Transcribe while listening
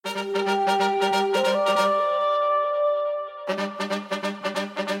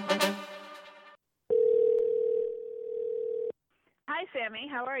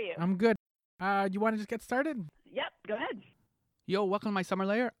How are you? I'm good. You want to just get started? Yep, go ahead. Yo, welcome to my summer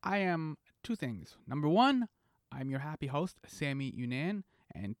lair. I am two things. Number one, I'm your happy host, Sammy Yunan.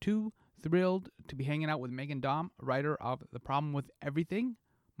 And two, thrilled to be hanging out with Meghan Daum, writer of The Problem with Everything,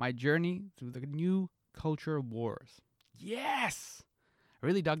 My Journey Through the New Culture Wars. Yes! I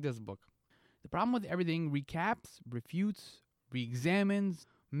really dug this book. The Problem with Everything recaps, refutes, re-examines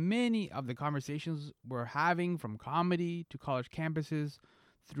many of the conversations we're having from comedy to college campuses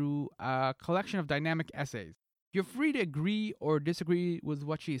through a collection of dynamic essays. You're free to agree or disagree with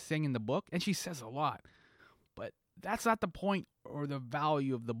what she is saying in the book, and she says a lot. But that's not the point or the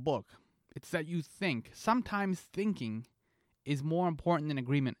value of the book. It's that you think. Sometimes thinking is more important than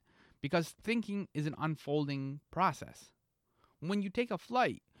agreement because thinking is an unfolding process. When you take a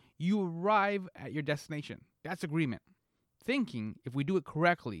flight, you arrive at your destination. That's agreement. Thinking, if we do it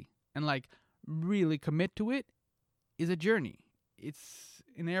correctly and really commit to it, is a journey. It's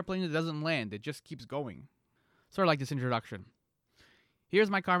an airplane that doesn't land. It just keeps going. Sort of like this introduction. Here's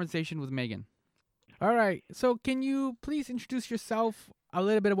my conversation with Meghan. All right. So can you please introduce yourself, a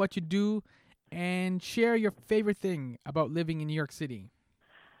little bit of what you do, and share your favorite thing about living in New York City?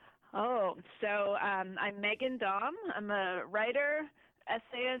 I'm Meghan Daum. I'm a writer,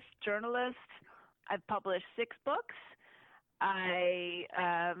 essayist, journalist. I've published 6 books. I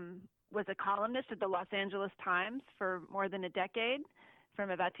was a columnist at the Los Angeles Times for more than a decade, from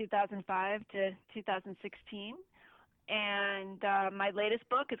about 2005 to 2016. And my latest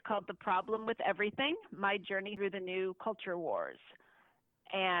book is called The Problem with Everything, My Journey Through the New Culture Wars.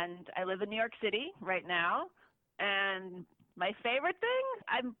 And I live in New York City right now. And my favorite thing,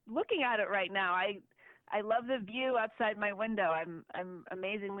 I'm looking at it right now. I love the view outside my window. I'm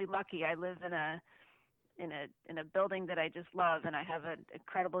amazingly lucky. I live in a building that I just love, and I have an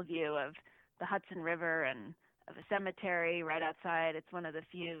incredible view of the Hudson River and of a cemetery right outside. It's one of the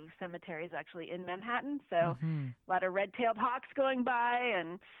few cemeteries actually in Manhattan, so a lot of red-tailed hawks going by,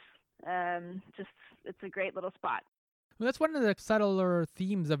 and it's a great little spot. Well, that's one of the subtler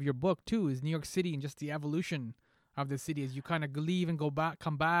themes of your book too, is New York City and just the evolution of the city as you kind of leave and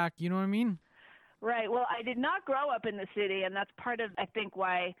come back. You know what I mean? Right. Well, I did not grow up in the city, and that's part of, I think,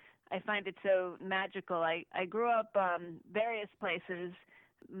 why I find it so magical. I grew up various places,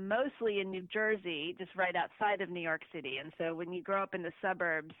 mostly in New Jersey, just right outside of New York City. And so when you grow up in the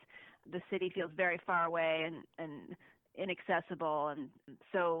suburbs, the city feels very far away and inaccessible. And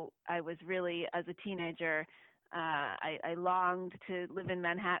so I was really, as a teenager, I longed to live in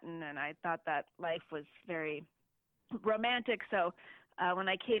Manhattan, and I thought that life was very romantic. So when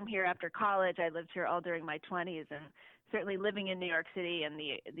I came here after college, I lived here all during my 20s, and certainly living in New York City and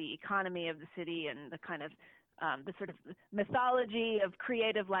the economy of the city and the kind of the sort of mythology of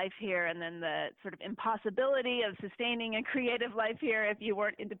creative life here, and then the sort of impossibility of sustaining a creative life here if you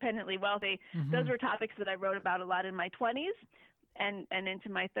weren't independently wealthy. Those were topics that I wrote about a lot in my 20s and into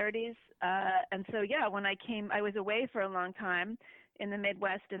my 30s. And so, yeah, when I came, I was away for a long time in the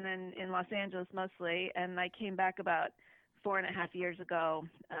Midwest and then in Los Angeles mostly, and I came back about 4.5 years ago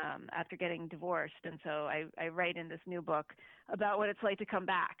after getting divorced. And so I write in this new book about what it's like to come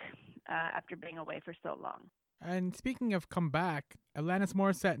back after being away for so long. And speaking of come back, Alanis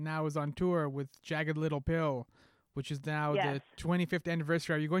Morissette now is on tour with Jagged Little Pill, which is now the 25th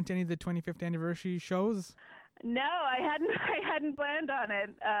anniversary. Are you going to any of the 25th anniversary shows? No, I hadn't planned on it.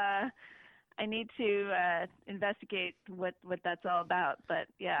 I need to investigate what that's all about. But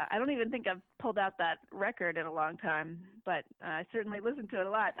yeah, I don't even think I've pulled out that record in a long time. But I certainly listen to it a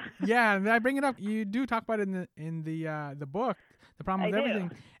lot. Yeah, and I bring it up. You do talk about it in the book, The Problem with Everything,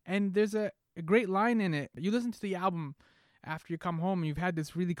 and there's a great line in it. You listen to the album after you come home, and you've had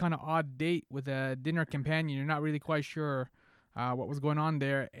this really kind of odd date with a dinner companion. You're not really quite sure what was going on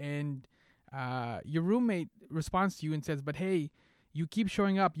there, and your roommate responds to you and says, "But hey, you keep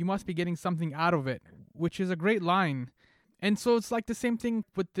showing up. You must be getting something out of it," which is a great line. And so it's like the same thing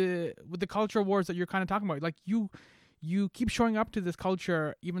with the culture wars that you're kind of talking about. Like you keep showing up to this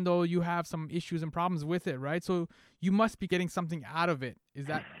culture even though you have some issues and problems with it, right? So you must be getting something out of it. Is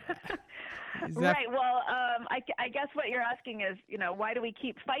that right? Well, I guess what you're asking is, why do we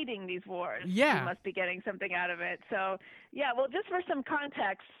keep fighting these wars? Yeah. You must be getting something out of it. So, yeah, well, just for some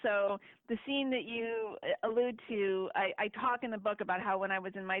context, so the scene that you allude to, I talk in the book about how when I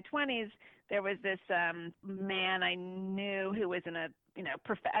was in my 20s, there was this man I knew who was in a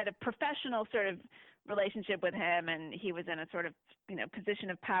professional sort of relationship with him, and he was in a sort of, position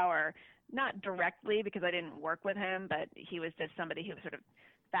of power, not directly because I didn't work with him, but he was just somebody who sort of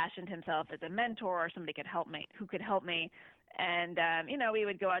fashioned himself as a mentor or somebody who could help me. And, we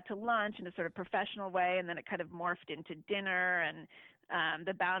would go out to lunch in a sort of professional way, and then it kind of morphed into dinner. And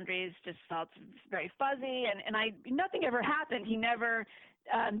The boundaries just felt very fuzzy, and nothing ever happened. He never,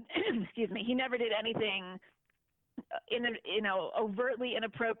 excuse me, he never did anything overtly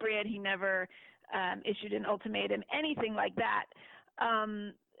inappropriate. He never issued an ultimatum, anything like that.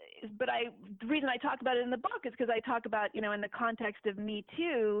 But the reason I talk about it in the book is because I talk about, in the context of Me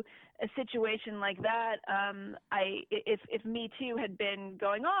Too, a situation like that. If Me Too had been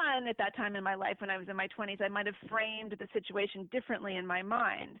going on at that time in my life when I was in my 20s, I might have framed the situation differently in my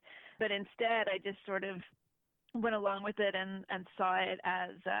mind. But instead, I just sort of went along with it and saw it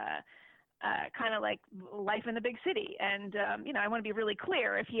as kind of like life in the big city. And, I want to be really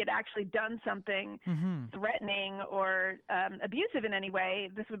clear. If he had actually done something threatening or abusive in any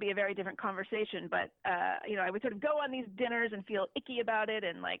way, this would be a very different conversation. But, I would sort of go on these dinners and feel icky about it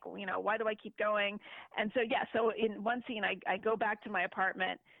and like, why do I keep going? And so in one scene, I go back to my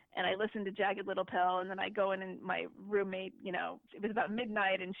apartment and I listened to Jagged Little Pill, and then I go in and my roommate, it was about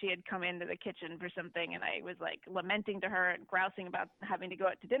midnight and she had come into the kitchen for something, and I was like lamenting to her and grousing about having to go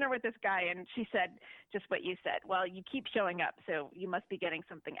out to dinner with this guy, and she said just what you said. Well, you keep showing up, so you must be getting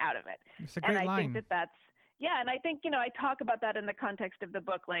something out of it. It's a great line. And I think that's, yeah, and I think, I talk about that in the context of the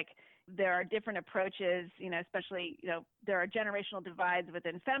book, like there are different approaches, especially, there are generational divides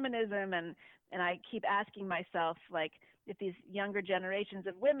within feminism, and I keep asking myself, like, if these younger generations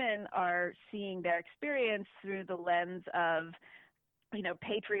of women are seeing their experience through the lens of,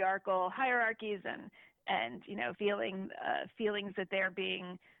 patriarchal hierarchies and feelings that they're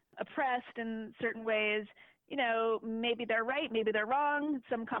being oppressed in certain ways, maybe they're right, maybe they're wrong,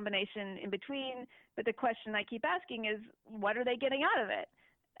 some combination in between. But the question I keep asking is, what are they getting out of it?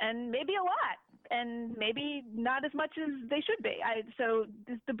 And maybe a lot, and maybe not as much as they should be. So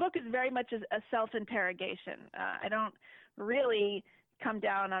the book is very much a self-interrogation. I don't really come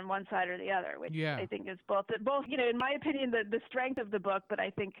down on one side or the other, which I think is both, in my opinion, the strength of the book. But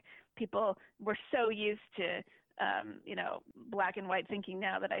I think people were so used to, black and white thinking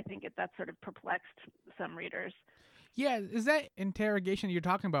now that I think that sort of perplexed some readers. Yeah, is that interrogation you're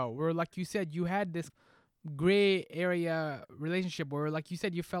talking about, where, like you said, you had this gray area relationship where, like you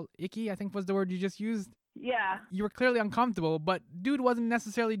said, you felt icky, I think was the word you just used? Yeah. You were clearly uncomfortable, but dude wasn't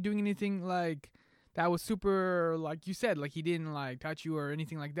necessarily doing anything like that was super, like you said, like he didn't like touch you or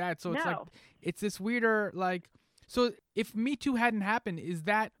anything like that. So it's like, it's this weirder, like, so if Me Too hadn't happened, is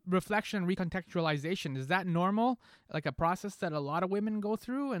that reflection and recontextualization, is that normal? Like a process that a lot of women go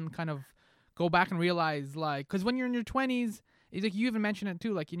through and kind of go back and realize, like, because when you're in your 20s, it's like you even mentioned it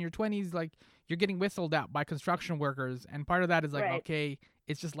too, like in your 20s, like you're getting whistled at by construction workers. And part of that is like, okay,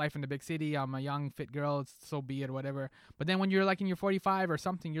 it's just life in the big city. I'm a young, fit girl. It's so be it or whatever. But then when you're like in your 45 or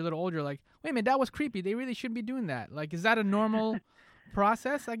something, you're a little older, like, wait a minute, that was creepy. They really shouldn't be doing that. Like, is that a normal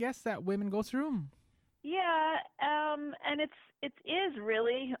process, I guess, that women go through? Yeah. And it is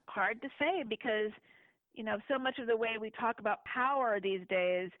really hard to say because, so much of the way we talk about power these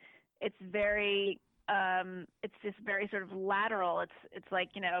days, it's just very sort of lateral. It's like,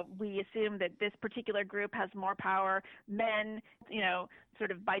 we assume that this particular group has more power. Men,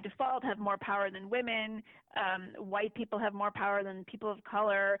 sort of by default have more power than women. White people have more power than people of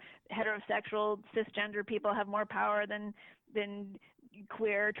color. Heterosexual, cisgender people have more power than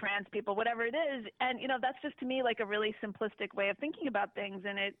queer, trans people, whatever it is. And, that's just to me like a really simplistic way of thinking about things.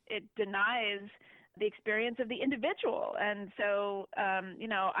 And it denies the experience of the individual. And so,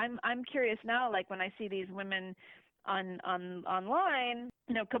 I'm curious now, like when I see these women online,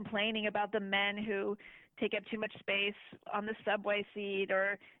 complaining about the men who take up too much space on the subway seat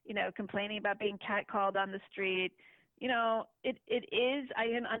or, complaining about being catcalled on the street. It is, I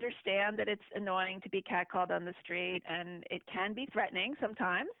can understand that it's annoying to be catcalled on the street, and it can be threatening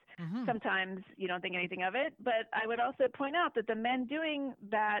sometimes. Mm-hmm. Sometimes you don't think anything of it, but I would also point out that the men doing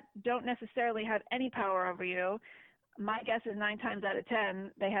that don't necessarily have any power over you. My guess is 9 times out of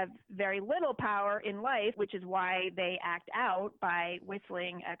 10, they have very little power in life, which is why they act out by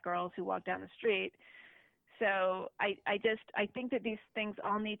whistling at girls who walk down the street. So I think that these things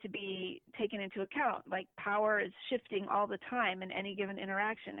all need to be taken into account. Like power is shifting all the time in any given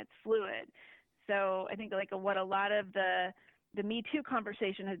interaction. It's fluid. So I think like what a lot of the Me Too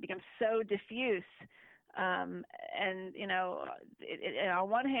conversation has become so diffuse. And, on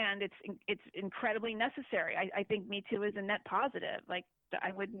one hand, it's incredibly necessary. I think Me Too is a net positive. Like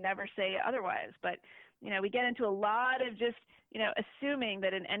I would never say otherwise. But, we get into a lot of just, assuming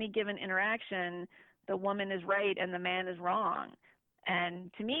that in any given interaction, the woman is right and the man is wrong.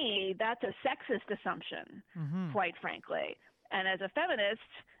 And to me, that's a sexist assumption, quite frankly. And as a feminist,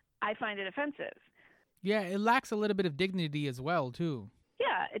 I find it offensive. Yeah, it lacks a little bit of dignity as well, too.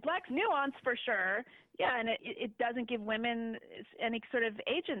 Yeah, it lacks nuance for sure. Yeah, and it doesn't give women any sort of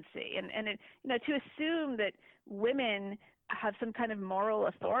agency, and it, to assume that women have some kind of moral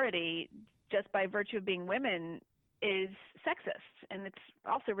authority just by virtue of being women is sexist, and it's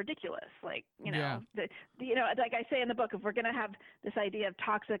also ridiculous. Like, Yeah. like I say in the book, if we're going to have this idea of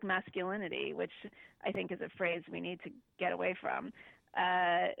toxic masculinity, which I think is a phrase we need to get away from,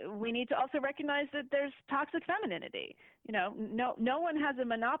 we need to also recognize that there's toxic femininity. No one has a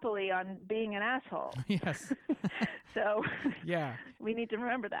monopoly on being an asshole. Yes. So yeah, we need to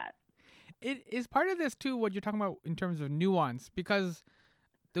remember that. it is part of this too, what you're talking about in terms of nuance, because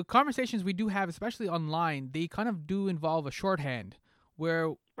the conversations we do have, especially online, they kind of do involve a shorthand where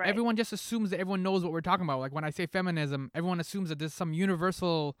Right. everyone just assumes that everyone knows what we're talking about. Like when I say feminism, everyone assumes that there's some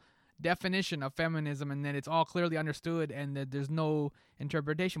universal definition of feminism and that it's all clearly understood and that there's no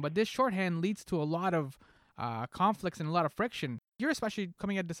interpretation. But this shorthand leads to a lot of conflicts and a lot of friction. You're especially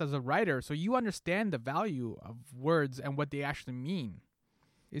coming at this as a writer, so you understand the value of words and what they actually mean.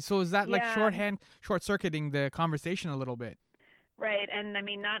 So is that like shorthand short-circuiting the conversation a little bit? Right, and I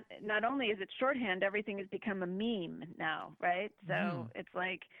mean, not only is it shorthand, everything has become a meme now, right? So it's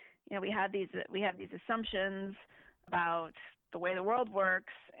like, we have these assumptions about the way the world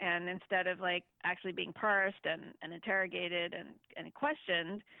works, and instead of like actually being parsed and interrogated and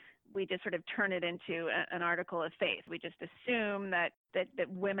questioned, we just sort of turn it into an article of faith. We just assume that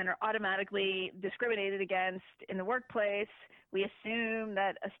women are automatically discriminated against in the workplace. We assume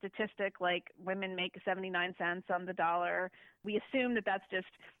that a statistic like women make 79 cents on the dollar, we assume that that's just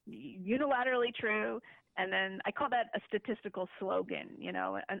unilaterally true. And then I call that a statistical slogan.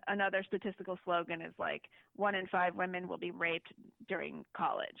 Another statistical slogan is like 1 in 5 women will be raped during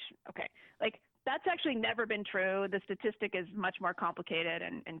college. Okay. Like, that's actually never been true. The statistic is much more complicated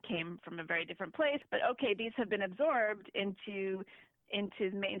and came from a very different place. But okay, these have been absorbed into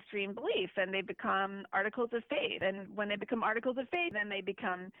mainstream belief, and they become articles of faith. And when they become articles of faith, then they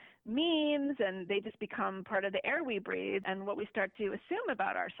become memes, and they just become part of the air we breathe and what we start to assume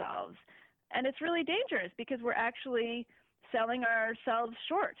about ourselves. And it's really dangerous because we're actually selling ourselves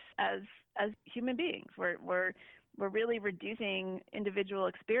short as human beings. We're really reducing individual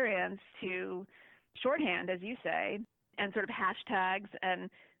experience to shorthand, as you say, and sort of hashtags and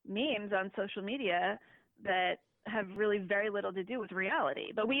memes on social media that have really very little to do with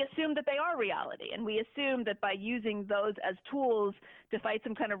reality. But we assume that they are reality, and we assume that by using those as tools to fight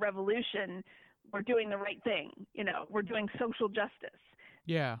some kind of revolution, we're doing the right thing. We're doing social justice.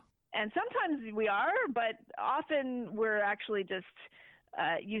 Yeah. And sometimes we are, but often we're actually just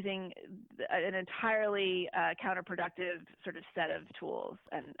using an entirely counterproductive sort of set of tools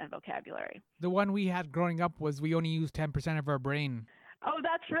and vocabulary. The one we had growing up was we only use 10% of our brain. Oh,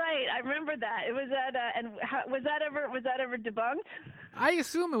 that's right. I remember that. It was was that ever debunked? I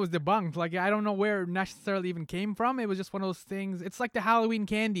assume it was debunked. Like, I don't know where it necessarily even came from. It was just one of those things. It's like the Halloween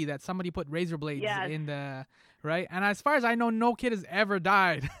candy that somebody put razor blades in the, right? And as far as I know, no kid has ever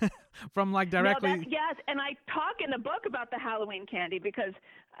died from like directly. No, yes, and I talk in the book about the Halloween candy because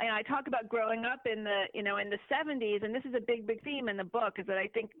I talk about growing up in the in the 70s, and this is a big theme in the book. Is that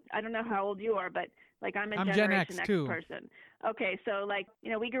I don't know how old you are, but like I'm Generation X too. person. Okay, so like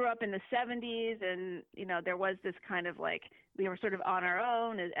we grew up in the 70s, and there was this kind of like we were sort of on our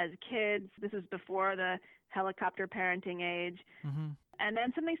own as kids. This was before the helicopter parenting age. Mm-hmm. And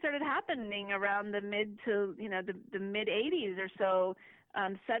then something started happening around the mid 80s or so.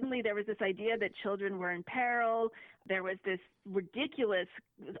 Suddenly there was this idea that children were in peril. There was this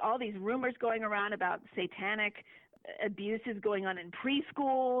all these rumors going around about satanic abuses going on in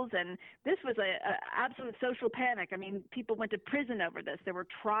preschools, and this was a absolute social panic. I mean, people went to prison over this. There were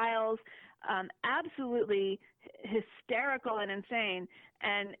trials, absolutely hysterical and insane.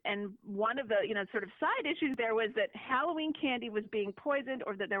 And one of the sort of side issues there was that Halloween candy was being poisoned,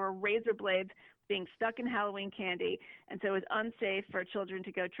 or that there were razor blades being stuck in Halloween candy, and so it was unsafe for children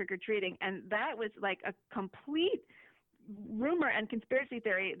to go trick-or-treating. And that was like a complete rumor and conspiracy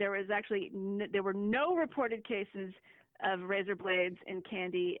theory. There were no reported cases of razor blades in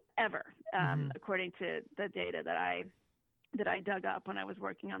candy ever, according to the data that I dug up when I was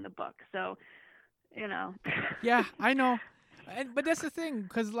working on the book. So, Yeah, I know. But that's the thing,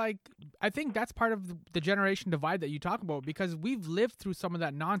 because like I think that's part of the generation divide that you talk about, because we've lived through some of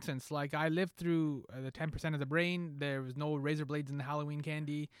that nonsense. Like I lived through the 10% of the brain. There was no razor blades in the Halloween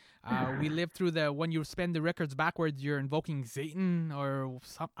candy. We lived through the when you spin the records backwards, you're invoking Satan or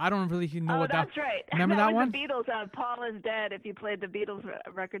some, I don't really know what that. Oh, that's right. Remember that one? The Beatles. Paul is dead. If you played the Beatles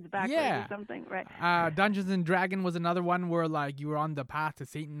records backwards or something, right? Dungeons and Dragon was another one where like you were on the path to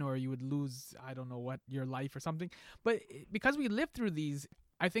Satan, or you would lose, I don't know what, your life or something. But because we lived through these,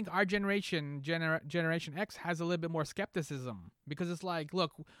 I think our generation, Generation X, has a little bit more skepticism because it's like,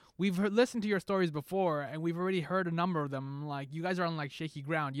 look, we've listened to your stories before and we've already heard a number of them. Like, you guys are on like shaky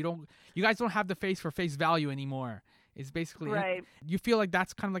ground. You guys don't have the face value anymore. It's basically right. You feel like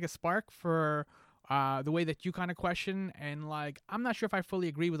that's kind of like a spark for the way that you kind of question, and like I'm not sure if I fully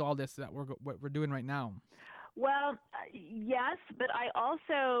agree with all this that what we're doing right now. Well, yes, but I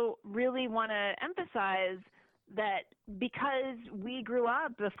also really want to emphasize that because we grew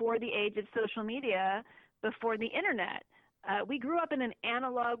up before the age of social media, before the internet, we grew up in an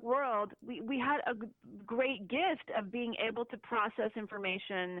analog world. We had a great gift of being able to process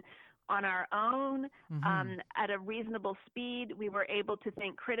information on our own at a reasonable speed. We were able to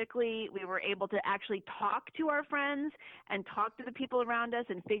think critically. We were able to actually talk to our friends and talk to the people around us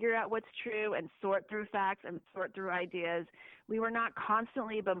and figure out what's true and sort through facts and sort through ideas. We were not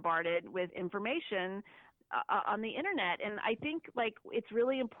constantly bombarded with information on the internet. And I think like it's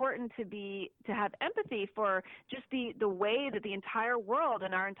really important to have empathy for just the way that the entire world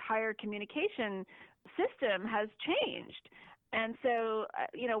and our entire communication system has changed. And so,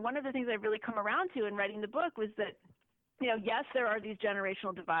 one of the things I've really come around to in writing the book was that, yes, there are these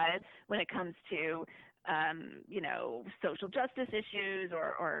generational divides when it comes to, social justice issues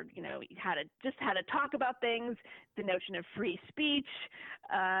or how to talk about things, the notion of free speech,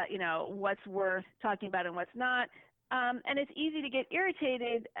 what's worth talking about and what's not. And it's easy to get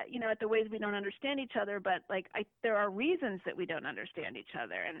irritated, at the ways we don't understand each other. But there are reasons that we don't understand each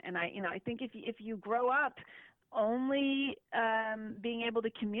other. And I think if you grow up only being able to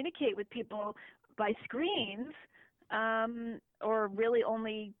communicate with people by screens, or really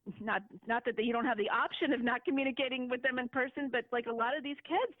only not that you don't have the option of not communicating with them in person, but like a lot of these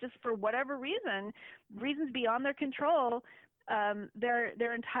kids, just for whatever reasons beyond their control,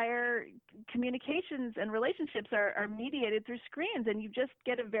 their entire communications and relationships are mediated through screens, and you just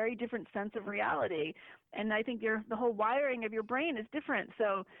get a very different sense of reality. And I think the whole wiring of your brain is different.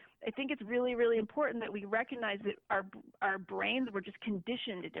 So I think it's really, really important that we recognize that our brains were just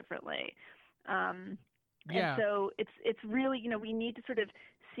conditioned differently. Yeah. And so it's really, we need to sort of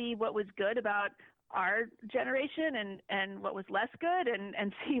see what was good about our generation and what was less good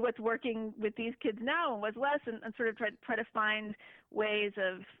and see what's working with these kids now and what's less and sort of try to find ways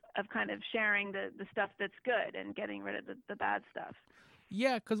of kind of sharing the stuff that's good and getting rid of the bad stuff.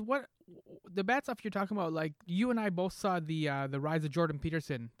 Yeah, because what the bad stuff you're talking about, like you and I both saw the Rise of Jordan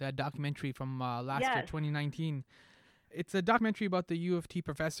Peterson, that documentary from last year, 2019. It's a documentary about the U of T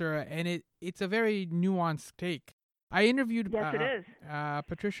professor, and it's a very nuanced take. I interviewed it is.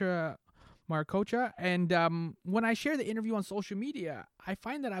 Patricia Marcocha, and when I share the interview on social media, I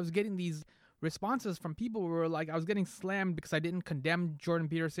find that I was getting these responses from people who were like, I was getting slammed because I didn't condemn Jordan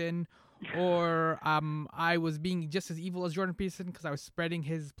Peterson, or I was being just as evil as Jordan Peterson because I was spreading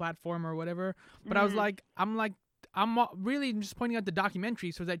his platform or whatever. But I was like, I'm really just pointing out the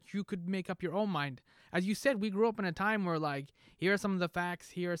documentary so that you could make up your own mind. As you said, we grew up in a time where like, here are some of the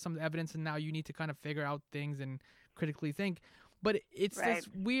facts, here are some of the evidence, and now you need to kind of figure out things and critically think. But it's this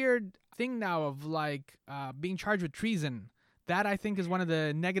weird thing now of like being charged with treason. That I think is one of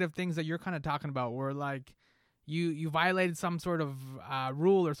the negative things that you're kind of talking about, where like you violated some sort of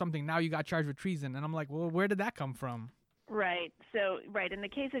rule or something. Now you got charged with treason, and I'm like, well, where did that come from? Right. So in the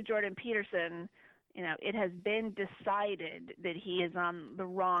case of Jordan Peterson, it has been decided that he is on the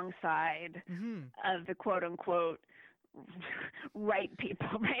wrong side of the quote unquote right people,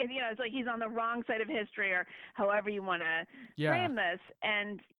 right? It's like he's on the wrong side of history, or however you want to frame this.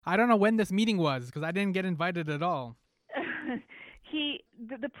 And I don't know when this meeting was because I didn't get invited at all.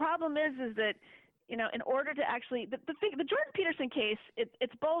 The problem is that, in order to actually, the Jordan Peterson case,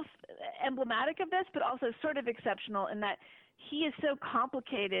 it's both emblematic of this, but also sort of exceptional in that he is so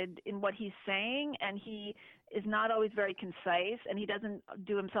complicated in what he's saying, and he is not always very concise, and he doesn't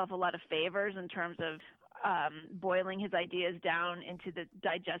do himself a lot of favors in terms of boiling his ideas down into the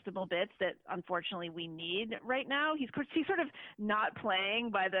digestible bits that unfortunately we need right now. He's sort of not playing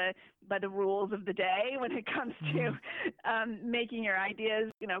by the rules of the day when it comes to making your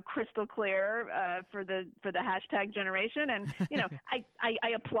ideas, crystal clear for the hashtag generation. And I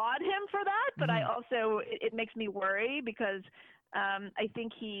applaud him for that, but I also it makes me worry because I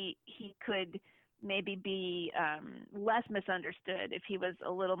think he could maybe be less misunderstood if he was a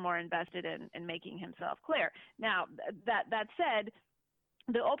little more invested in making himself clear. Now, that said,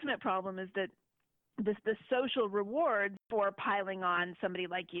 the ultimate problem is that the social rewards for piling on somebody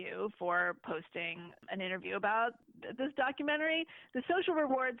like you for posting an interview about this documentary, the social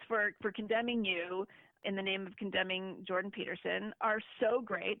rewards for condemning you in the name of condemning Jordan Peterson are so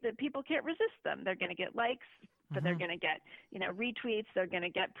great that people can't resist them. They're going to get likes, that they're going to get, retweets, they're going to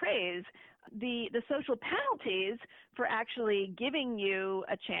get praise. The social penalties for actually giving you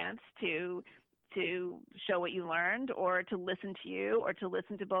a chance to show what you learned, or to listen to you, or to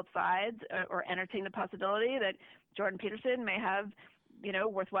listen to both sides, or entertain the possibility that Jordan Peterson may have,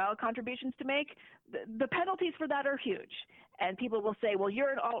 worthwhile contributions to make. The penalties for that are huge. And people will say, well,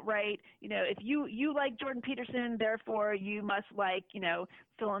 you're an alt-right, if you like Jordan Peterson, therefore you must like,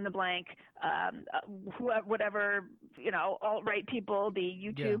 fill in the blank, whatever, alt-right people the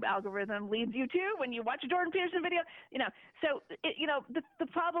YouTube algorithm leads you to when you watch a Jordan Peterson video, So, the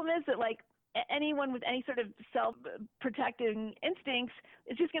problem is that, like, anyone with any sort of self-protecting instincts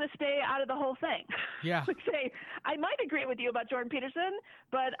is just going to stay out of the whole thing. Yeah. Like, say, I might agree with you about Jordan Peterson,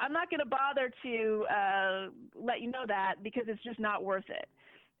 but I'm not going to bother to let you know that, because it's just not worth it.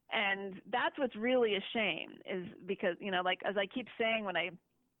 And that's what's really a shame, is because, like, as I keep saying when I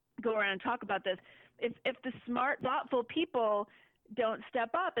go around and talk about this, if the smart, thoughtful people don't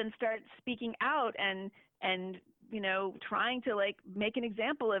step up and start speaking out and trying to, like, make an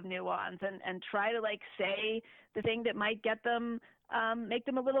example of nuance and try to, like, say the thing that might get them, make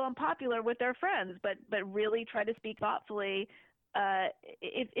them a little unpopular with their friends, but really try to speak thoughtfully.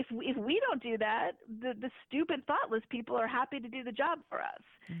 If we don't do that, the stupid, thoughtless people are happy to do the job for us.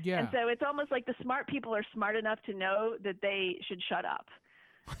 Yeah. And so it's almost like the smart people are smart enough to know that they should shut up.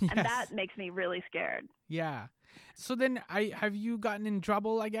 Yes. And that makes me really scared. Yeah. So then, have you gotten in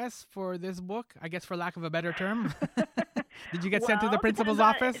trouble, I guess, for this book? I guess, for lack of a better term. Did you get sent to the principal's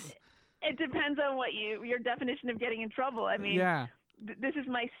office? It depends on what your definition of getting in trouble. I mean, yeah. This is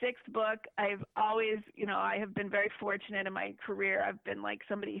my 6th book. I've always, I have been very fortunate in my career. I've been, like,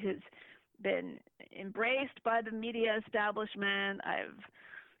 somebody who's been embraced by the media establishment. I've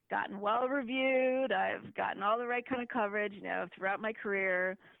gotten well reviewed. I've gotten all the right kind of coverage, throughout my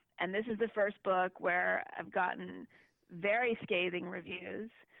career. And this is the first book where I've gotten very scathing reviews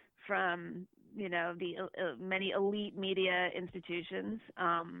from, the many elite media institutions,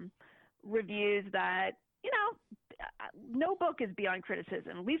 reviews that, no book is beyond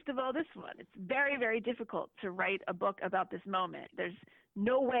criticism, least of all this one. It's very, very difficult to write a book about this moment. There's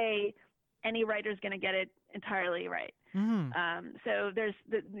no way any writer's going to get it entirely right. Mm-hmm. So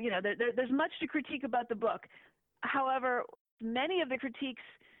there's much to critique about the book. However, many of the critiques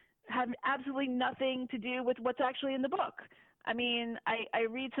have absolutely nothing to do with what's actually in the book. I mean, I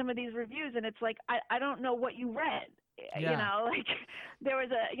read some of these reviews and it's like, I don't know what you read. Yeah. Like, there was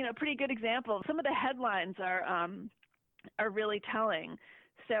a pretty good example. Some of the headlines are really telling.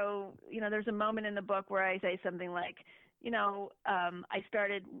 So, there's a moment in the book where I say something like, I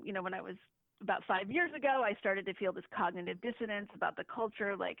started, when I was about 5 years ago, I started to feel this cognitive dissonance about the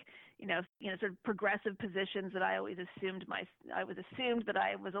culture, like, sort of progressive positions that I always assumed that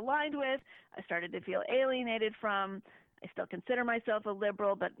I was aligned with. I started to feel alienated from. I still consider myself a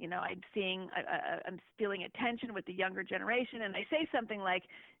liberal, but, I'm feeling a tension with the younger generation. And I say something like,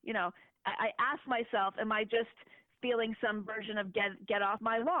 I ask myself, am I just feeling some version of get off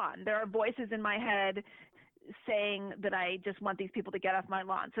my lawn? There are voices in my head saying that I just want these people to get off my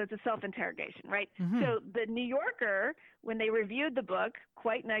lawn. So it's a self-interrogation, right? Mm-hmm. So the New Yorker, when they reviewed the book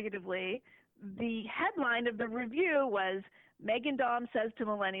quite negatively, the headline of the review was, Meghan Daum says to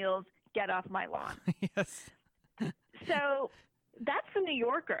millennials, get off my lawn. Yes. So that's the New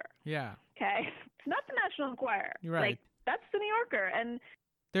Yorker. Yeah. Okay. It's not the National Enquirer. You're right. Like, that's the New Yorker. And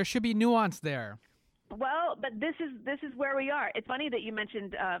there should be nuance there. Well, but this is where we are. It's funny that you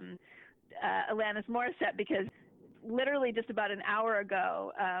mentioned Alanis Morissette, because literally just about an hour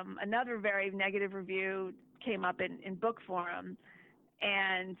ago, another very negative review came up in Book Forum,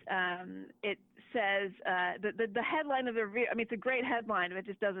 and it says the headline of the review. I mean, it's a great headline, but it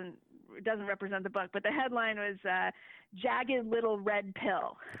just doesn't represent the book. But the headline was "Jagged Little Red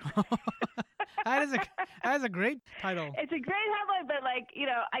Pill." That is a great title. It's a great headline, but, like,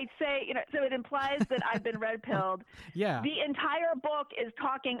 I'd say, so it implies that I've been red pilled. Yeah. The entire book is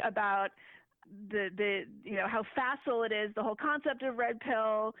talking about the how facile it is, the whole concept of red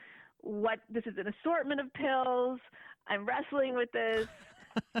pill, what this is, an assortment of pills. I'm wrestling with this.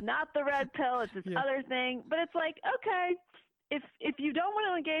 Not the red pill, it's this other thing. But it's like, okay, if you don't want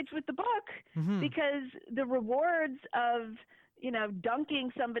to engage with the book, mm-hmm. because the rewards of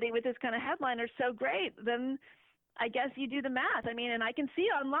dunking somebody with this kind of headline are so great, then I guess you do the math. I mean, and I can see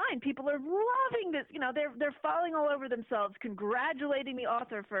online people are loving this. They're falling all over themselves, congratulating the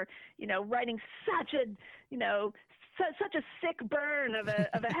author for writing such a such a sick burn of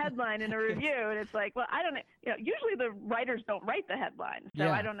a headline in a review. And it's like, well, I don't know. Usually the writers don't write the headline, so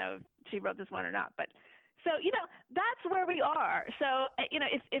I don't know if she wrote this one or not, but. So, that's where we are. So,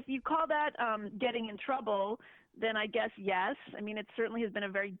 if you call that getting in trouble, then I guess yes. I mean, it certainly has been a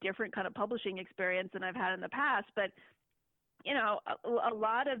very different kind of publishing experience than I've had in the past. But, a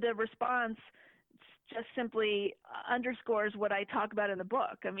lot of the response just simply underscores what I talk about in the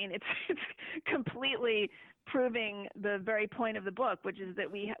book. I mean, it's completely proving the very point of the book, which is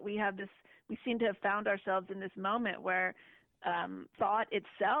that we seem to have found ourselves in this moment where thought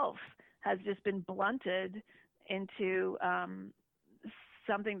itself has just been blunted into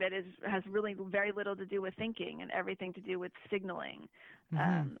something that has really very little to do with thinking and everything to do with signaling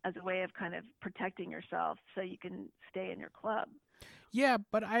as a way of kind of protecting yourself so you can stay in your club. Yeah,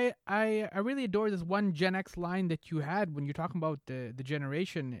 but I really adore this one Gen X line that you had when you're talking about the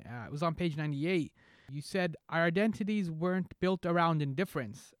generation. It was on page 98. You said, our identities weren't built around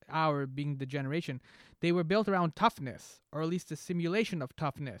indifference, our being the generation. They were built around toughness, or at least a simulation of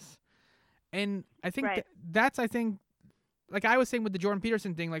toughness. And I think Right. that's, I think, like I was saying with the Jordan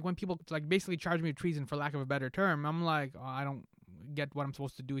Peterson thing, like when people like basically charge me with treason for lack of a better term, I'm like, oh, I don't get what I'm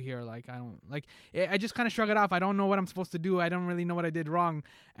supposed to do here. Like, I just kind of shrug it off. I don't know what I'm supposed to do. I don't really know what I did wrong.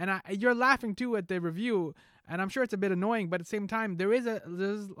 And you're laughing too at the review, and I'm sure it's a bit annoying, but at the same time, there's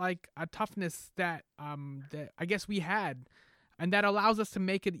like a toughness that I guess we had, and that allows us to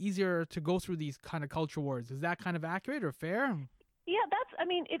make it easier to go through these kind of culture wars. Is that kind of accurate or fair? Yeah,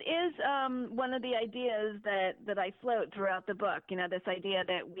 it is one of the ideas that I float throughout the book. This idea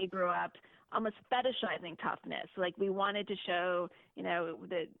that we grew up almost fetishizing toughness. Like we wanted to show,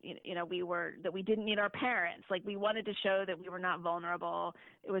 that, that we didn't need our parents. Like we wanted to show that we were not vulnerable.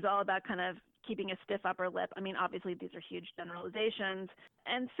 It was all about kind of keeping a stiff upper lip. I mean, obviously these are huge generalizations.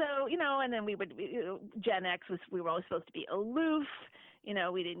 And so, and then Gen X we were always supposed to be aloof.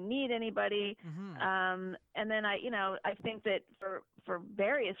 We didn't need anybody. Mm-hmm. And then I think that for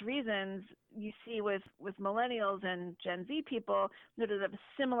various reasons, you see with millennials and Gen Z people, there's a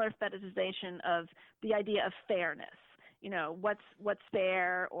similar fetishization of the idea of fairness. What's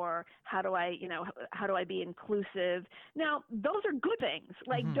fair, or how do I be inclusive? Now, those are good things.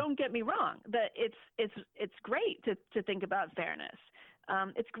 Like, Mm-hmm. Don't get me wrong. That it's great to think about fairness.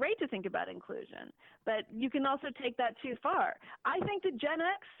 It's great to think about inclusion, but you can also take that too far. I think that Gen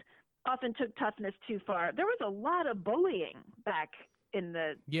X often took toughness too far. There was a lot of bullying back in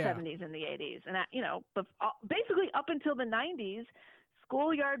the 70s and the 80s. And, basically up until the 90s,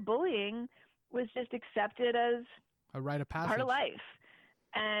 schoolyard bullying was just accepted as a rite of passage, part of life.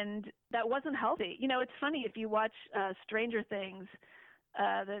 And that wasn't healthy. It's funny, if you watch Stranger Things,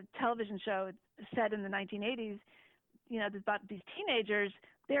 the television show set in the 1980s, about these teenagers,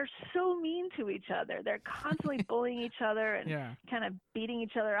 they're so mean to each other. They're constantly bullying each other and kind of beating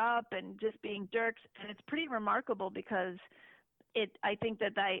each other up and just being jerks. And it's pretty remarkable because I think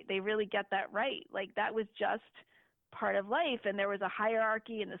that they really get that right. Like, that was just part of life. And there was a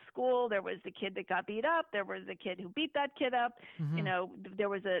hierarchy in the school. There was the kid that got beat up. There was the kid who beat that kid up. Mm-hmm. There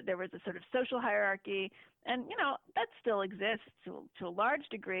was a sort of social hierarchy. And, that still exists to a large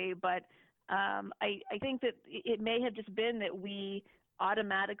degree, but I think that it may have just been that we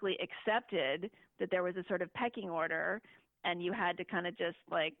automatically accepted that there was a sort of pecking order, and you had to kind of just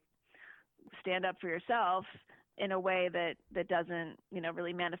like stand up for yourself in a way that doesn't,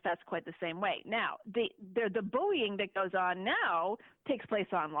 really manifest quite the same way. Now, the bullying that goes on now takes place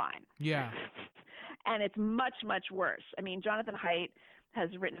online. Yeah. And it's much, much worse. I mean, Jonathan Haidt has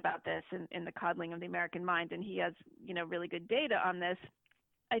written about this in The Coddling of the American Mind, and he has, really good data on this.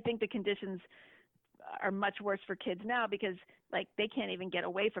 I think the conditions are much worse for kids now because, like, they can't even get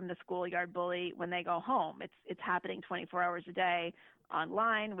away from the schoolyard bully when they go home. It's happening 24 hours a day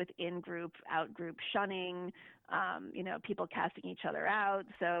online with in-group, out-group shunning, people casting each other out.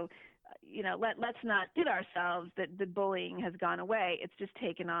 So, let's not kid ourselves that the bullying has gone away. It's just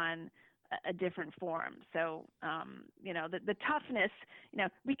taken on a different form. So, the toughness,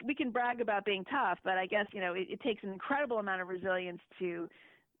 we can brag about being tough, but I guess, it takes an incredible amount of resilience to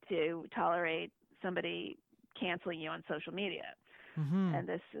tolerate somebody canceling you on social media. Mm-hmm. And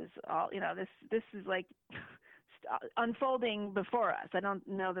this is all, this is like unfolding before us. I don't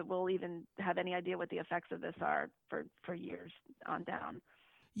know that we'll even have any idea what the effects of this are for years on down.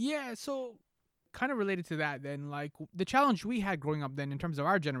 Yeah, so kind of related to that then, like the challenge we had growing up then in terms of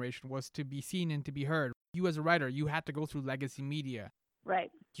our generation was to be seen and to be heard. You as a writer, you had to go through legacy media.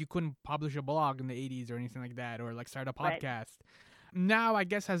 Right. You couldn't publish a blog in the 80s or anything like that, or like start a podcast. Right. Now, I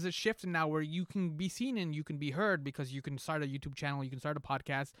guess, has it shifted now where you can be seen and you can be heard because you can start a YouTube channel, you can start a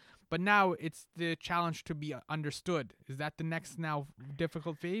podcast, but now it's the challenge to be understood. Is that the next now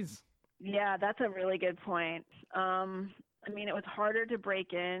difficult phase? Yeah, that's a really good point. It was harder to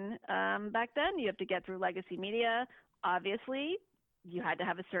break in back then. You have to get through legacy media, obviously. you had to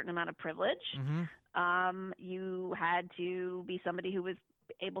have a certain amount of privilege. You had to be somebody who was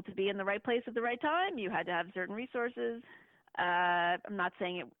able to be in the right place at the right time. You had to have certain resources. I'm not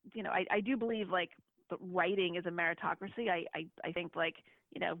saying it, I do believe like the writing is a meritocracy. I think like,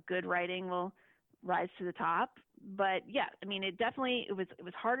 good writing will rise to the top. But yeah, I mean, it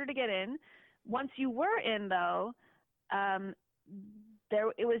was harder to get in. Once you were in though,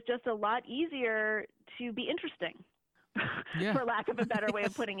 it was just a lot easier to be interesting. Yeah. For lack of a better way Yes.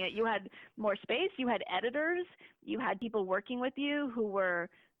 of putting it. You had more space, you had editors, you had people working with you who were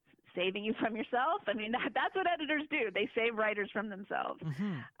saving you from yourself. I mean, that's what editors do. They save writers from themselves.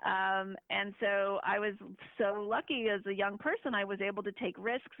 And so I was so lucky as a young person, I was able to take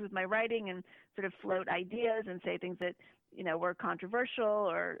risks with my writing and sort of float ideas and say things that, were controversial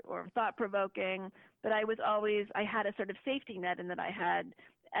or thought-provoking. But I had a sort of safety net in that I had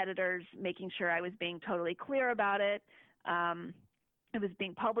editors making sure I was being totally clear about it. It was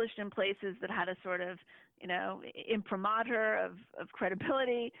being published in places that had a sort of, imprimatur of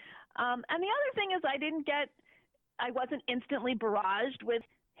credibility. And the other thing is I wasn't instantly barraged with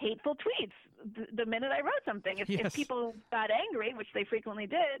hateful tweets the minute I wrote something. If people got angry, which they frequently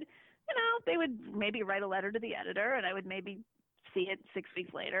did, they would maybe write a letter to the editor, and I would maybe see it 6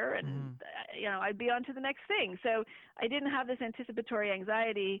 weeks later, and I'd be on to the next thing. So I didn't have this anticipatory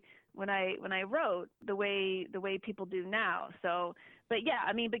anxiety when I wrote the way people do now. So, but yeah,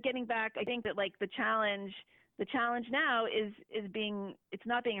 I mean, but getting back, I think that like the challenge now is it's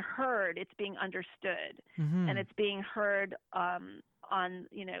not being heard, it's being understood, and it's being heard on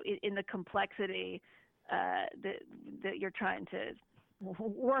in the complexity that you're trying to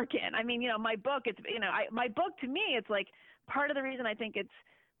work in. I mean, my book, my book to me, it's like part of the reason I think it's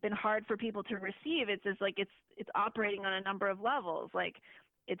been hard for people to receive it's like it's operating on a number of levels. Like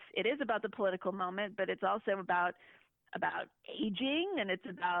it is about the political moment, but it's also about aging, and it's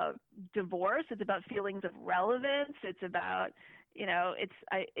about divorce, it's about feelings of relevance, it's about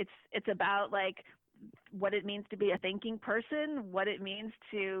it's about like what it means to be a thinking person, what it means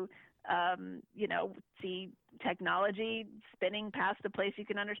to see technology spinning past a place you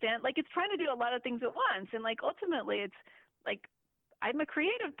can understand. Like it's trying to do a lot of things at once, and like ultimately it's like I'm a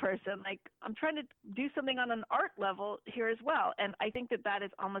creative person. Like I'm trying to do something on an art level here as well, and I think that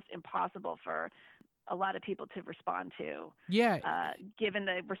is almost impossible for a lot of people to respond to. Yeah. Given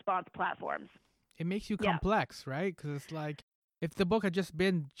the response platforms. It makes you complex, right? Because it's like if the book had just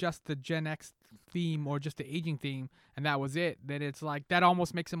been just the Gen X theme or just the aging theme and that was it, then it's like that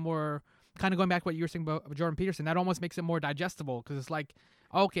almost makes it more, kind of going back to what you were saying about Jordan Peterson, that almost makes it more digestible, because it's like,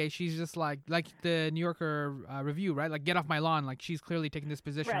 okay, she's just like the New Yorker review, right? Like, get off my lawn. Like, she's clearly taking this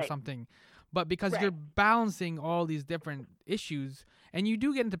position or something. But because you're balancing all these different issues, and you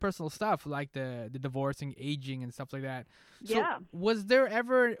do get into personal stuff like the divorcing, aging, and stuff like that. So was there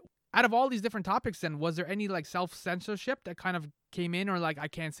ever, out of all these different topics then, was there any like self-censorship that kind of came in, or like, I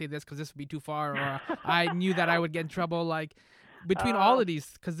can't say this because this would be too far, or I knew that I would get in trouble, like between all of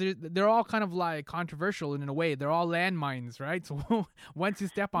these, because they're all kind of like controversial in a way. They're all landmines, right? So once you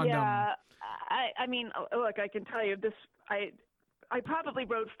step on them. I mean, look, I can tell you this, I probably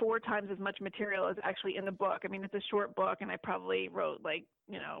wrote 4 times as much material as actually in the book. I mean, it's a short book, and I probably wrote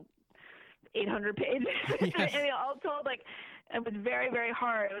 800 pages. Yes. And all told, like, it was very, very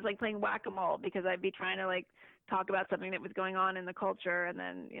hard. It was like playing whack-a-mole, because I'd be trying to like talk about something that was going on in the culture, and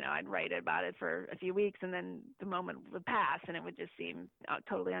then I'd write about it for a few weeks, and then the moment would pass, and it would just seem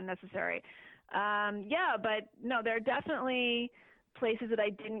totally unnecessary. But no, there are definitely places that I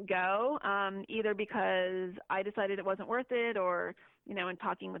didn't go, either because I decided it wasn't worth it, or in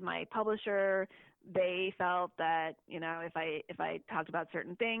talking with my publisher, they felt that if I talked about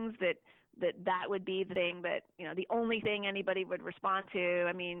certain things, that would be the thing that the only thing anybody would respond to.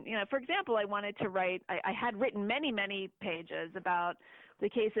 I mean, for example, I wanted to write. I had written many pages about the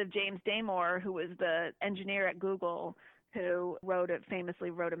case of James Damore, who was the engineer at Google, who famously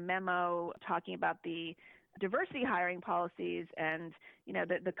wrote a memo talking about the diversity hiring policies, and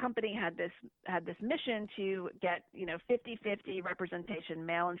the company had this mission to get 50-50 representation,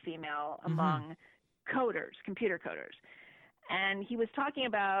 male and female, among coders, computer coders. And he was talking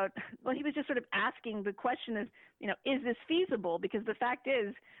about, well, he was just sort of asking the question is this feasible? Because the fact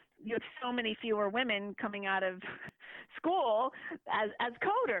is, you have so many fewer women coming out of school as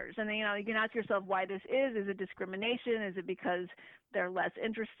coders. And you can ask yourself why this is. Is it discrimination? Is it because they're less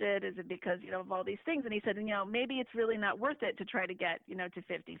interested? Is it because, of all these things? And he said, maybe it's really not worth it to try to get, to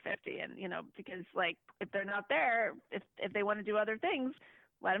 50-50. And, because like, if they're not there, if they want to do other things,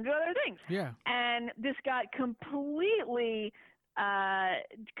 let them do other things. Yeah. And this got completely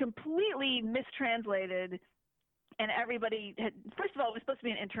mistranslated and everybody had, first of all, it was supposed to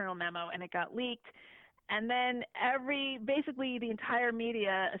be an internal memo, and it got leaked. And then basically the entire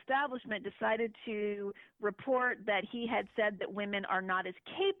media establishment decided to report that he had said that women are not as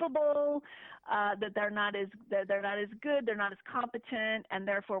capable, that they're not as good, they're not as competent, and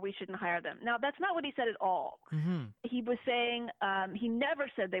therefore we shouldn't hire them. Now, that's not what he said at all. Mm-hmm. He was saying he never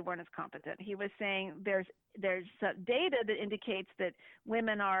said they weren't as competent. He was saying there's data that indicates that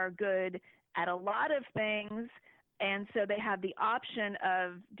women are good at a lot of things. And so they have the option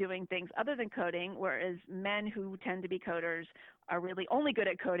of doing things other than coding, whereas men who tend to be coders are really only good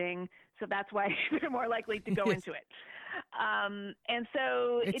at coding. So that's why they're more likely to go into it. And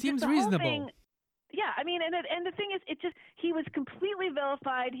so it seems reasonable. Yeah, I mean, and the thing is, he was completely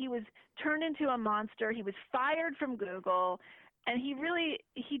vilified. He was turned into a monster. He was fired from Google. And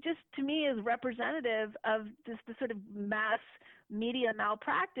he just, to me, is representative of the sort of mass media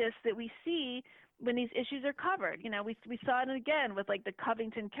malpractice that we see when these issues are covered. You know, we saw it again with like the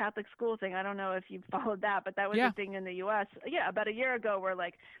Covington Catholic School thing. I don't know if you followed that, but that was a thing in the U.S. About a year ago, where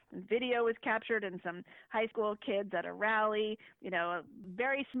like video was captured and some high school kids at a rally. You know, a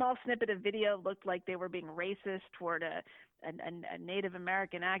very small snippet of video looked like they were being racist toward a Native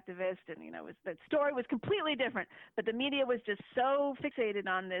American activist, and the story was completely different. But the media was just so fixated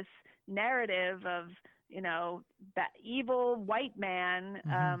on this narrative of that evil white man,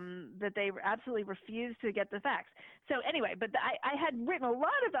 that they absolutely refused to get the facts. So anyway, but I had written a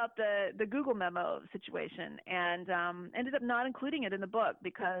lot about the Google memo situation, and ended up not including it in the book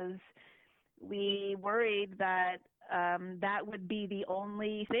because we worried that that would be the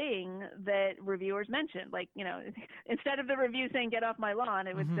only thing that reviewers mentioned. Like, instead of the review saying "get off my lawn,"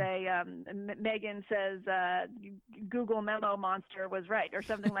 it would say Meghan says Google memo monster was right, or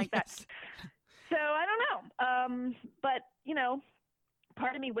something like that. So I don't know, but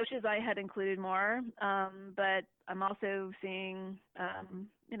part of me wishes I had included more, but I'm also seeing,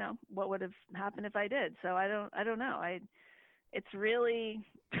 what would have happened if I did. So I don't know. It's really,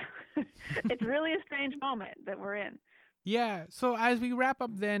 it's really a strange moment that we're in. Yeah. So as we wrap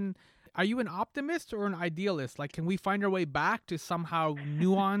up, then, are you an optimist or an idealist? Like, can we find our way back to somehow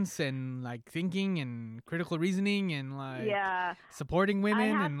nuance and like thinking and critical reasoning and like supporting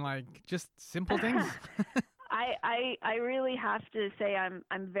women and like just simple things? I really have to say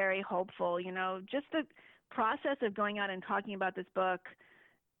I'm very hopeful. Just the process of going out and talking about this book,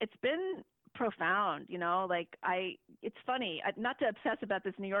 it's been profound. It's funny, not to obsess about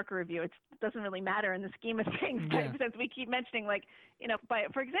this New Yorker review. It doesn't really matter in the scheme of things, since we keep mentioning,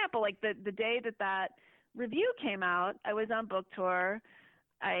 for example, like the day that review came out, I was on book tour.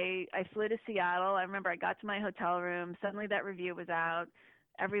 I flew to Seattle. I remember I got to my hotel room. Suddenly that review was out.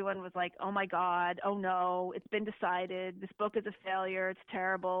 Everyone was like, "Oh my God, oh no, it's been decided. This book is a failure. It's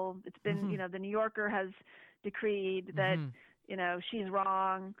terrible. It's been, the New Yorker has decreed that, she's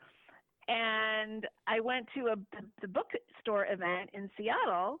wrong." And I went to the bookstore event in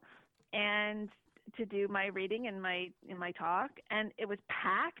Seattle, and to do my reading and my talk, and it was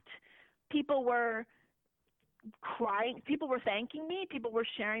packed. People were crying. People were thanking me. People were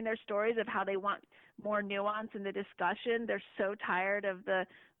sharing their stories of how they want more nuance in the discussion. They're so tired of the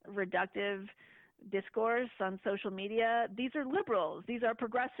reductive discourse on social media. These are liberals. These are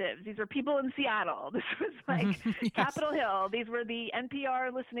progressives. These are people in Seattle. This was like Capitol Hill. These were the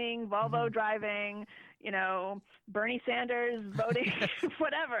NPR listening, Volvo driving, Bernie Sanders voting,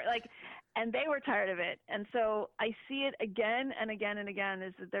 whatever. And they were tired of it. And so I see it again and again and again,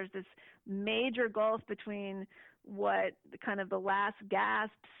 is that there's this major gulf between what kind of the last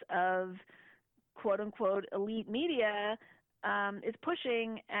gasps of quote unquote elite media is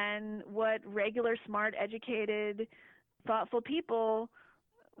pushing, and what regular, smart, educated, thoughtful people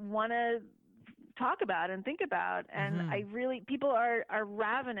want to talk about and think about. And people are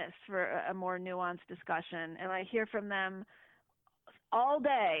ravenous for a more nuanced discussion. And I hear from them all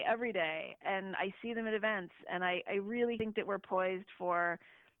day, every day, and I see them at events. And I really think that we're poised for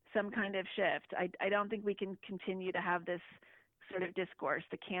some kind of shift. I don't think we can continue to have this sort of discourse,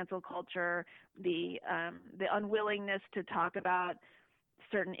 the cancel culture, the unwillingness to talk about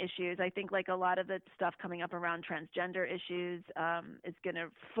certain issues. I think like a lot of the stuff coming up around transgender issues is going to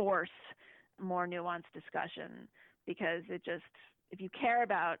force more nuanced discussion, because if you care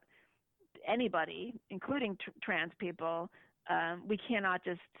about anybody, including trans people, we cannot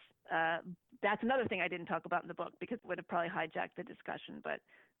just, that's another thing I didn't talk about in the book because it would have probably hijacked the discussion. But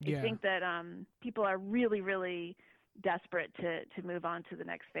I think that people are really, really desperate to move on to the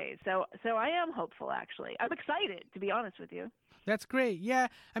next phase. So I am hopeful, actually. I'm excited, to be honest with you. That's great. Yeah.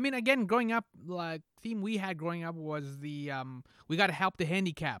 I mean, again, growing up, like theme we had growing up was the we got to help the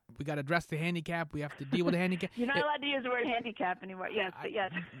handicap. We got to address the handicap. We have to deal with the handicap. You're not allowed to use the word handicap anymore. Yes,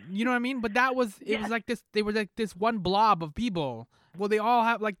 yes. You know what I mean? But that was it. Was like this. They were like this one blob of people. Well, they all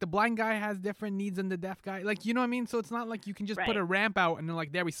have, like, the blind guy has different needs than the deaf guy. Like, you know what I mean? So it's not like you can just put a ramp out and then,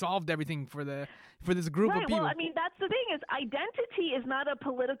 like, there, we solved everything for this group of people. Well, I mean, that's the thing, is identity is not a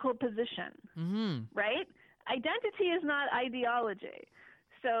political position, right? Identity is not ideology.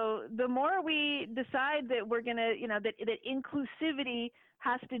 So the more we decide that we're going to, that inclusivity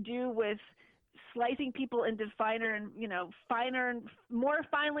has to do with slicing people into finer and, more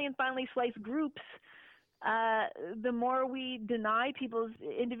finely and finely sliced groups, the more we deny people's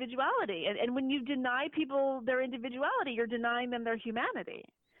individuality. And when you deny people their individuality, you're denying them their humanity.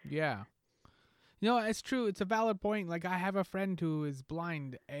 Yeah. It's true. It's a valid point. Like, I have a friend who is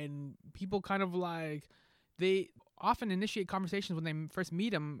blind, and people kind of like, they often initiate conversations when they first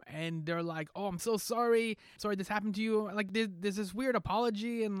meet him, and they're like, "Oh, I'm so sorry. Sorry this happened to you." Like, there's this weird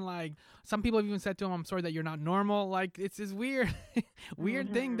apology, and like some people have even said to him, "I'm sorry that you're not normal." Like, it's this weird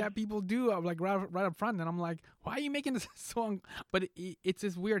thing that people do, like right up front, and I'm like, "Why are you making this song?" But it's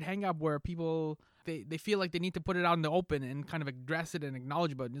this weird hang up where people they feel like they need to put it out in the open and kind of address it and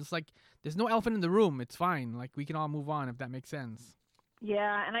acknowledge it. It's like there's no elephant in the room. It's fine. Like, we can all move on, if that makes sense.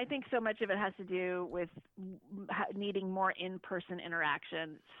 Yeah, and I think so much of it has to do with needing more in-person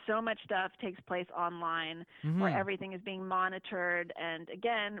interaction. So much stuff takes place online where everything is being monitored and,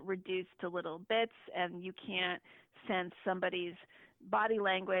 again, reduced to little bits, and you can't sense somebody's body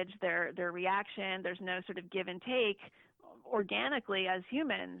language, their reaction. There's no sort of give and take organically as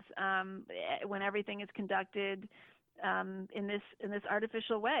humans when everything is conducted in this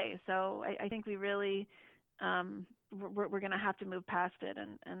artificial way. So I think we really we're going to have to move past it,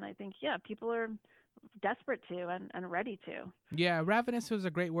 and I think people are desperate to and ready to. Yeah, ravenous was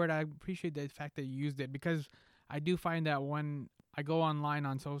a great word. I appreciate the fact that you used it, because I do find that when I go online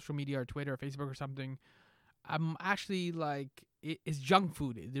on social media or Twitter or Facebook or something, I'm actually like, it's junk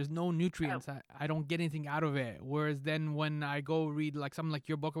food. There's no nutrients. I don't get anything out of it. Whereas then when I go read like something like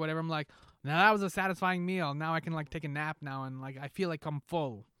your book or whatever, I'm like, now that was a satisfying meal. Now I can like take a nap now, and like I feel like I'm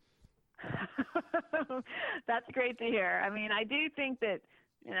full. That's great to hear. I mean, I do think that,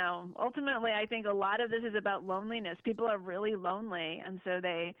 ultimately, I think a lot of this is about loneliness. People are really lonely, and so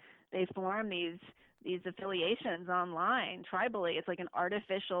they form these affiliations online, tribally. It's like an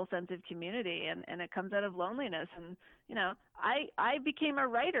artificial sense of community, and it comes out of loneliness. And, I became a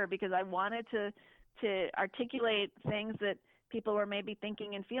writer because I wanted to articulate things that people were maybe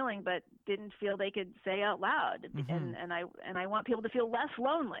thinking and feeling but didn't feel they could say out loud. And I want people to feel less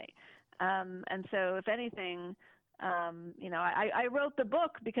lonely. And so, if anything, I wrote the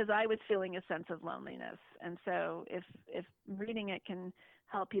book because I was feeling a sense of loneliness. And so if reading it can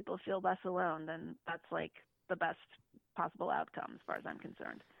help people feel less alone, then that's like the best possible outcome as far as I'm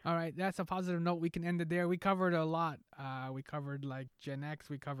concerned. All right. That's a positive note. We can end it there. We covered a lot. We covered like Gen X.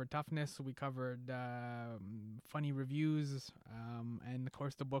 We covered toughness. We covered funny reviews. And of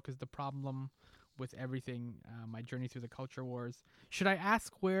course, the book is the problem with everything, my journey through the culture wars. Should I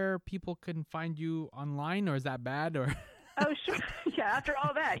ask where people can find you online, or is that bad? Or Oh, sure. Yeah, after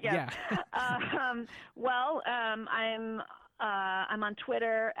all that, yeah. I'm on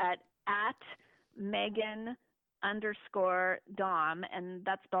Twitter at Meghan _Daum, and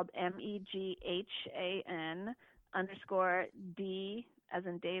that's spelled MEGHAN _D as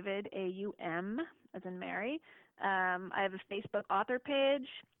in David, AUM as in Mary. I have a Facebook author page.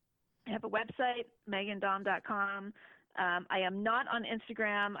 I have a website, meghandaum.com. I am not on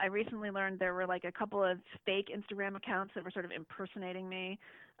Instagram. I recently learned there were like a couple of fake Instagram accounts that were sort of impersonating me.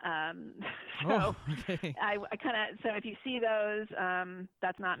 Okay. I kind of, so if you see those,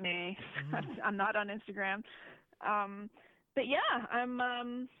 that's not me. I'm not on Instagram. But yeah, I'm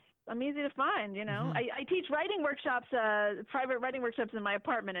easy to find, I teach writing workshops, private writing workshops in my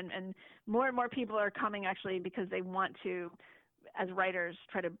apartment, and more people are coming actually because they want to, as writers,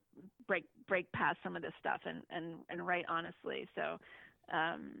 try to break past some of this stuff and write honestly. So,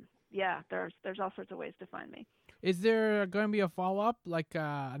 there's all sorts of ways to find me. Is there going to be a follow-up? Like,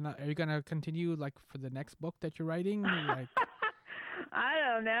 are you going to continue like for the next book that you're writing? Like, I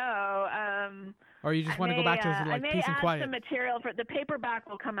don't know. Or you just want to go back to like peace and quiet? I may add some material for the paperback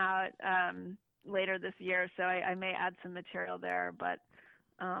will come out later this year, so I may add some material there. But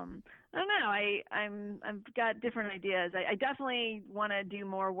I don't know. I've got different ideas. I definitely want to do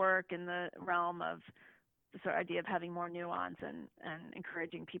more work in the realm of the sort of idea of having more nuance and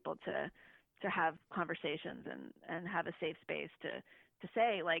encouraging people to to have conversations and have a safe space to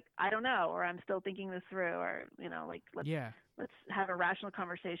say, like, I don't know, or I'm still thinking this through, or, you know, like, let's have a rational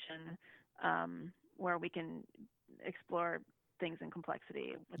conversation where we can explore things in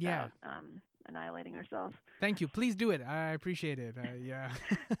complexity without annihilating ourselves. Thank you. Please do it. I appreciate it. Yeah.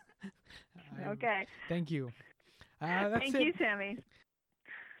 Okay. Thank you. Thank you, Sammy.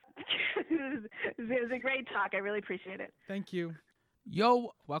 It was a great talk. I really appreciate it. Thank you.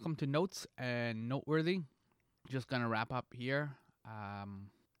 Yo, welcome to Notes and Noteworthy. Just going to wrap up here.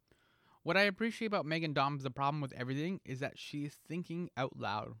 What I appreciate about Meghan Daum's The Problem with Everything is that she's thinking out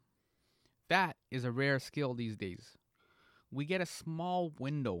loud. That is a rare skill these days. We get a small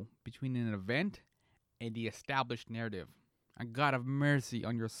window between an event and the established narrative. And God have mercy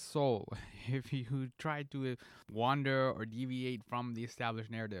on your soul if you try to wander or deviate from the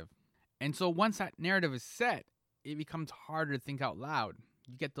established narrative. And so once that narrative is set, it becomes harder to think out loud.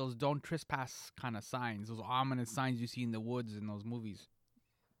 You get those don't trespass kind of signs, those ominous signs you see in the woods in those movies.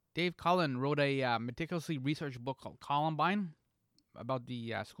 Dave Cullen wrote a meticulously researched book called Columbine about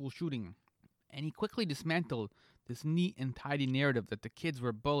the school shooting. And he quickly dismantled this neat and tidy narrative that the kids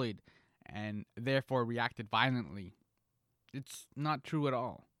were bullied and therefore reacted violently. It's not true at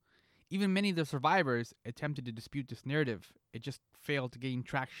all. Even many of the survivors attempted to dispute this narrative. It just failed to gain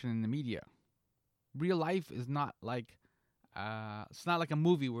traction in the media. Real life is not like it's not like a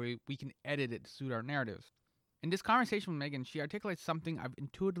movie where we can edit it to suit our narratives. In this conversation with Meghan, she articulates something I've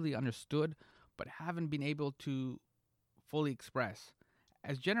intuitively understood but haven't been able to fully express.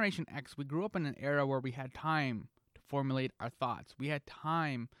 As Generation X, we grew up in an era where we had time to formulate our thoughts. We had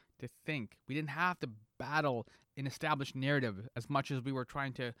time to think. We didn't have to battle an established narrative as much as we were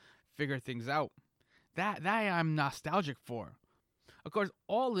trying to figure things out. That I'm nostalgic for. Of course,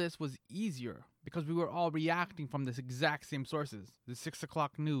 all this was easier because we were all reacting from this exact same sources. The 6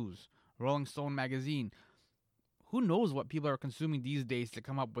 o'clock news, Rolling Stone magazine. Who knows what people are consuming these days to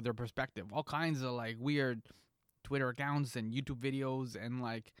come up with their perspective? All kinds of like weird Twitter accounts and YouTube videos, and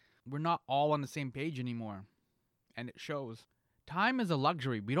like we're not all on the same page anymore. And it shows. Time is a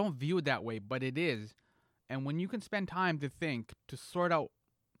luxury. We don't view it that way, but it is. And when you can spend time to think, to sort out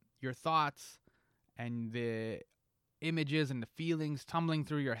your thoughts and the images and the feelings tumbling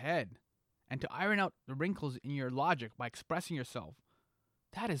through your head, and to iron out the wrinkles in your logic by expressing yourself,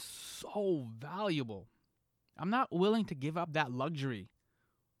 that is so valuable. I'm not willing to give up that luxury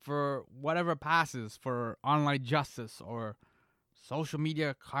for whatever passes for online justice or social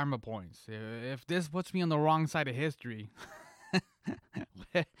media karma points. If this puts me on the wrong side of history,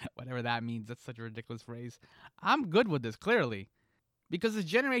 whatever that means, that's such a ridiculous phrase. I'm good with this, clearly. Because as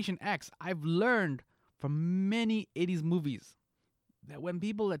Generation X, I've learned from many 80s movies that when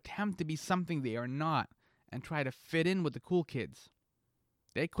people attempt to be something they are not and try to fit in with the cool kids,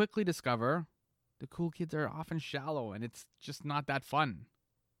 they quickly discover the cool kids are often shallow and it's just not that fun.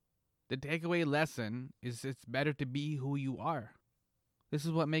 The takeaway lesson is it's better to be who you are. This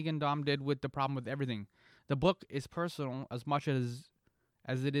is what Meghan Daum did with The Problem with Everything. The book is personal as much as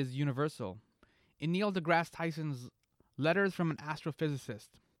it is universal. In Neil deGrasse Tyson's Letters from an Astrophysicist,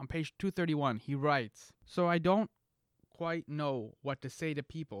 on page 231, he writes, "So I don't quite know what to say to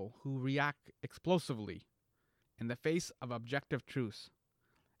people who react explosively in the face of objective truths,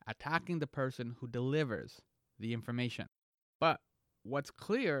 attacking the person who delivers the information. But what's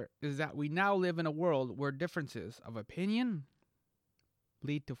clear is that we now live in a world where differences of opinion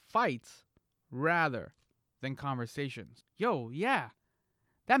lead to fights rather than conversations." Yo, yeah,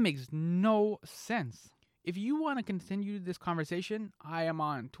 that makes no sense. If you want to continue this conversation, I am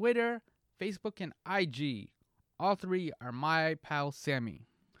on Twitter, Facebook, and IG. All three are my pal Sammy.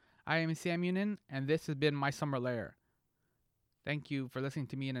 I am Sam Yunin, and this has been My Summer Lair. Thank you for listening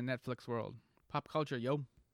to me in a Netflix world. Pop culture, yo.